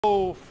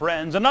Oh,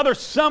 friends, another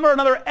summer,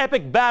 another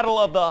epic battle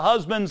of the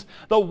husbands.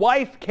 The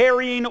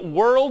wife-carrying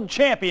world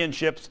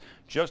championships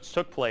just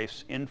took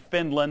place in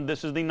Finland.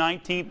 This is the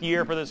 19th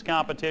year for this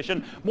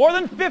competition. More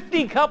than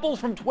 50 couples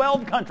from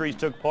 12 countries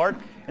took part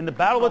in the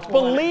battle that's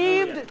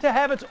believed to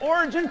have its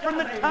origin from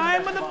the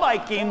time of the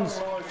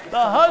Vikings.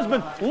 The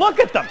husband, look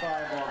at them,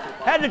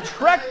 had to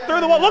trek through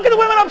the water. Look at the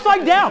women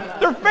upside down.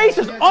 Their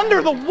faces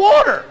under the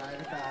water.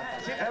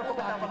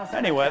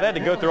 Anyway, they had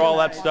to go through all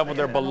that stuff with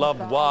their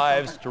beloved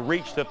wives to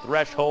reach the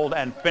threshold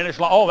and finish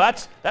line. Oh,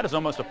 that is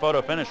almost a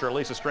photo finish, or at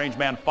least a strange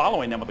man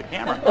following them with a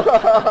camera.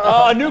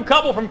 A new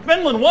couple from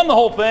Finland won the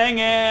whole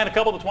thing, and a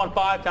couple that's won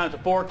 5 times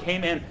before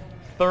came in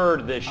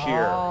third this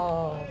year.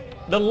 Oh.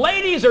 The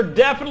ladies are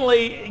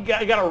definitely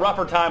got a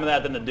rougher time of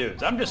that than the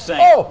dudes. I'm just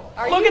saying. Oh,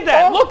 look at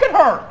that! Look at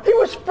her! He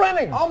was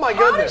sprinting. Oh my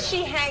goodness! How does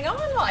she hang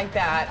on like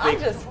that?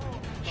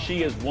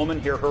 She is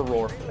woman, hear her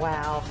roar.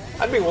 Wow.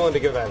 I'd be willing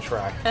to give that a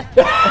try.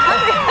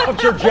 I'm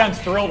sure Jen's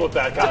thrilled with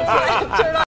that concept.